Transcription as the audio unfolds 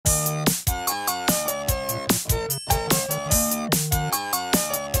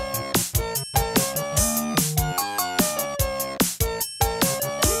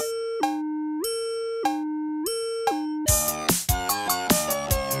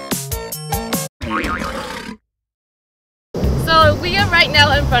right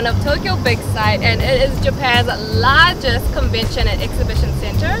now in front of Tokyo Big Sight, and it is Japan's largest convention and exhibition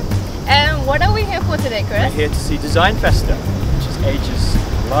center. And what are we here for today, Chris? We're here to see Design Festa, which is Asia's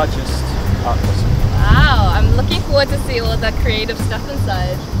largest art festival. Wow, I'm looking forward to see all the creative stuff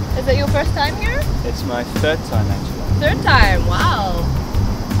inside. Is it your first time here? It's my third time actually. Third time, wow.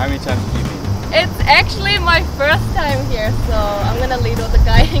 How many times have you been? It's actually my first time here, so I'm gonna lead all the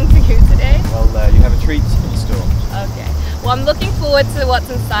guiding to you today. Well, you have a treat in store. Okay. Well, I'm looking forward to what's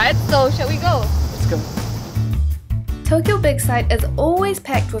inside, so shall we go? Let's go. Tokyo Big Sight is always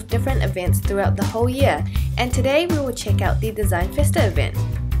packed with different events throughout the whole year, and today we will check out the Design Festa event.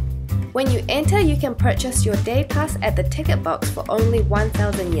 When you enter, you can purchase your day pass at the ticket box for only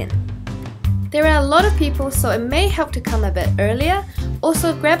 1,000 yen. There are a lot of people, so it may help to come a bit earlier.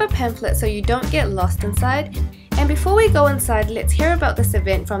 Also, grab a pamphlet so you don't get lost inside. And before we go inside, let's hear about this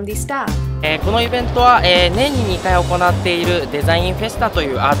event from the staff. このイベントは、年に2回行っているデザインフェスタと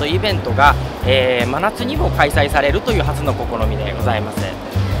いうアートイベントが、真夏にも開催されるという初の試みでございます。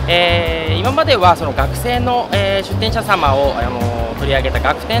今まではその学生の、出展者様を取り上げた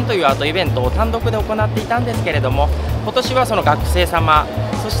学展というアートイベントを単独で行っていたんですけれども、今年はその学生様、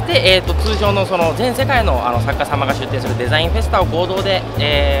そして、通常のその全世界の作家様が出展するデザインフェスタを合同で、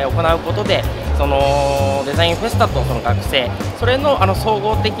行うことで、そのデザインフェスタとその学生、それの総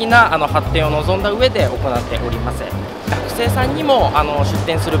合的な発展を望んだ上で行っております。学生さんにも出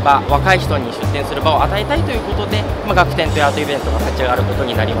展する場、若い人に出展する場を与えたいということで、学展というアートイベントが立ち上がること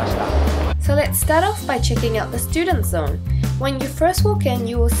になりました。So let's start off by checking out the student zone. When you first walk in,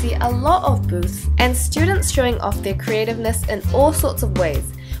 you will see a lot of booths and students showing off their creativeness in all sorts of ways,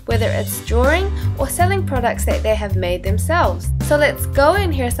 whether it's drawing or selling products that they have made themselves. So let's go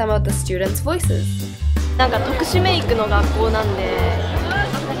and hear some of the students' voices. なんか特殊メイクの学校なんで、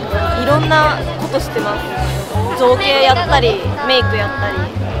いろんなことしてます。造形やったり、メイクやったり。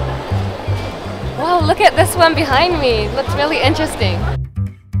Wow, look at this one behind me. Looks really interesting.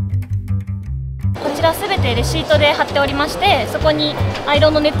 こちらすべてレシートで貼っておりまして、そこにアイロ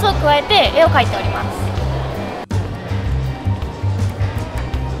ンの熱を加えて絵を描いております。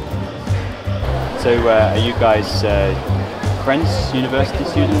So, are you guys friends, university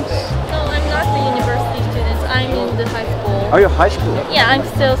students? No, I'm not the university student. I'm in the high school. Oh, you're high school? Yeah, I'm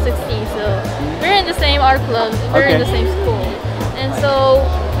still 16, so we're in the same art club. We're in the same school, and so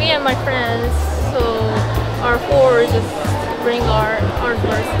me and my friends, so our four just bring our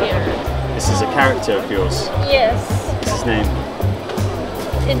artworks here. This is a character of yours. Yes. What's his name?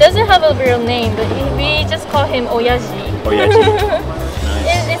 It doesn't have a real name, but we just call him Oyaji. Oyaji.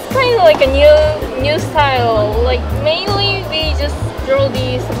 It's kind of like a new style. Like mainly we just draw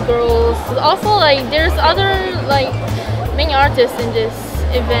these girls. Also, like there's other like main artists in this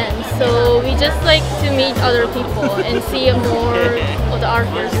event, so we just like to meet other people and see more of the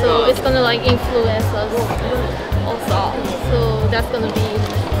artwork. So it's gonna like influence us also. So that's gonna be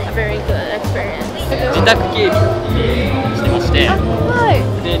a very good experience. 自宅警備してまして、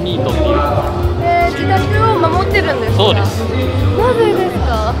でニートっていう。自宅を守ってるんですか？そうです。なぜです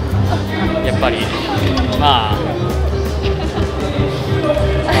か？やっぱり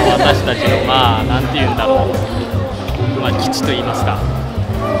私たちのなんていうんだろう、基地と言いますか、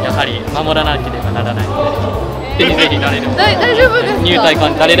やはり守らなければならないので、ぜひ誰でも大丈夫ですか？入隊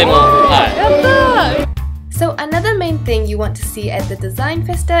官誰でも、やったー。So another main thing you want to see at the Design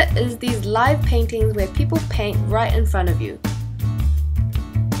Festa is these live paintings where people paint right in front of you.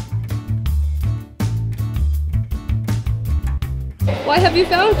 What have you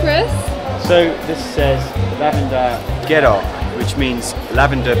found, Chris? So, this says lavender gero, which means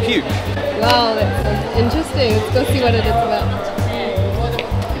lavender puke. Wow, that sounds interesting. Let's go see what it is about.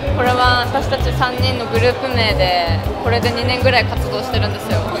 これは私たち3人のグループ名で、これで2年ぐらい活動してるんで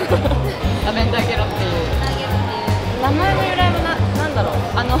すよ。ラベンダーゲロっていう。名前の由来はなんだろう。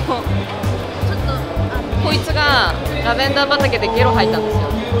こいつがラベンダー畑でゲロ吐いたんです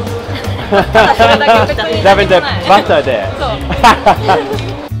よ。Lavender butter there.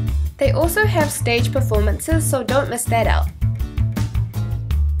 They also have stage performances, so don't miss that out.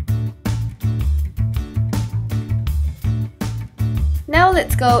 Now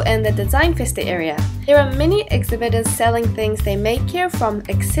let's go in the Design Festa area. There are many exhibitors selling things they make here, from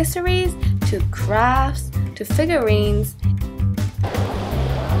accessories to crafts to figurines.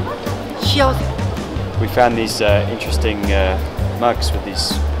 We found these interesting mugs with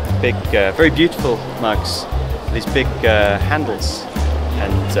these big, very beautiful mugs, these big handles,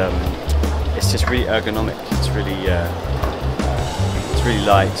 and it's just really ergonomic. It's really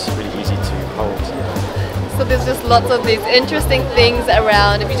light, really easy to hold. So there's just lots of these interesting things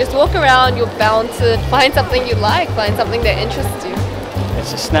around. If you just walk around, you're bound to find something you like, find something that interests you.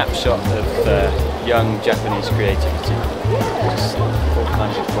 It's a snapshot of young Japanese creativity. Just all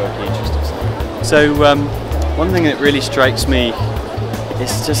kinds of quirky, interesting stuff. So one thing that really strikes me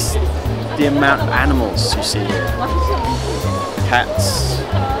is just the amount of animals you see here. Cats.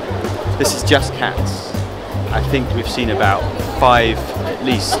 This is just cats. I think we've seen about 5 at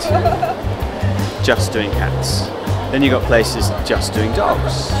least just doing cats. Then you've got places just doing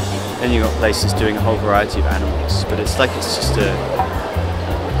dogs. Then you've got places doing a whole variety of animals. But it's like it's just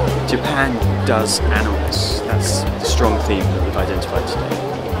Japan does animals. That's the strong theme that we've identified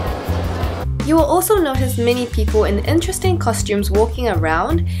today. You will also notice many people in interesting costumes walking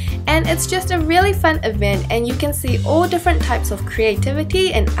around, and it's just a really fun event, and you can see all different types of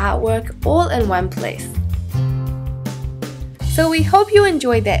creativity and artwork all in one place. So we hope you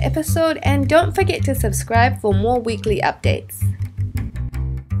enjoyed that episode, and don't forget to subscribe for more weekly updates.